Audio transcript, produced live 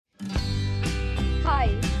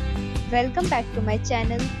Welcome back to my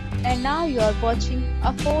channel, and now you are watching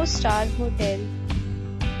a 4-star hotel.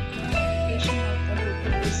 The location of the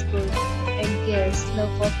hotel is good and guests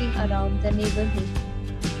love walking around the neighborhood.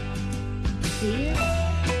 There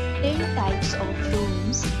are 10 types of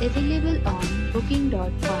rooms available on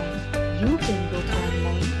booking.com. You can book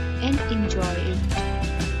online and enjoy it.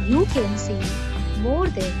 You can see more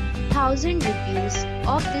than 1,000 reviews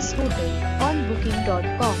of this hotel on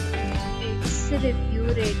booking.com. Its review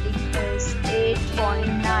rating is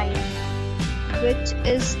 8.9, which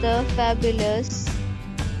is the fabulous.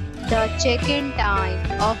 The check-in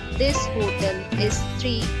time of this hotel is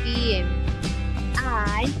 3 p.m.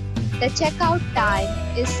 and the checkout time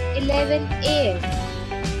is 11 a.m.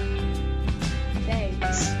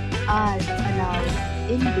 Pets are allowed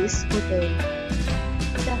in this hotel.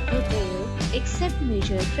 The hotel accepts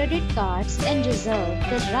major credit cards and reserve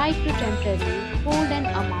the right to temporarily hold an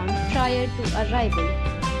amount prior to arrival.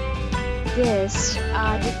 Guests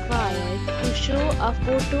are required to show a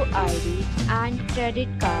photo ID and credit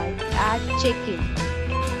card at check-in.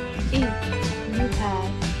 If you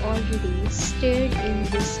have already stayed in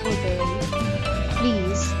this hotel,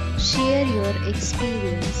 please share your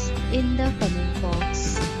experience in the comment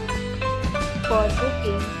box. For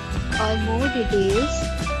booking or more details,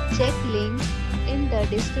 check link in the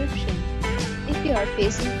description. If you are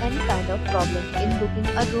facing any kind of problem in booking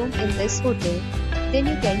a room in this hotel, then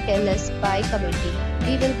you can tell us by commenting.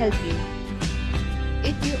 We will help you.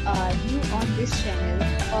 If you are new on this channel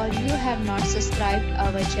or you have not subscribed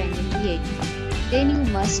our channel yet, then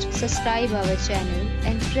you must subscribe our channel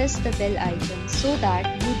and press the bell icon so that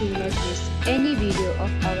you do not miss any video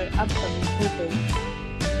of our upcoming hotel.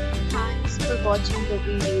 Thanks for watching the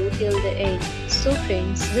video till the end. So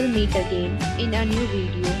friends, we'll meet again in a new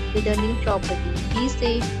video with a new property. Be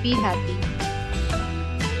safe, be happy.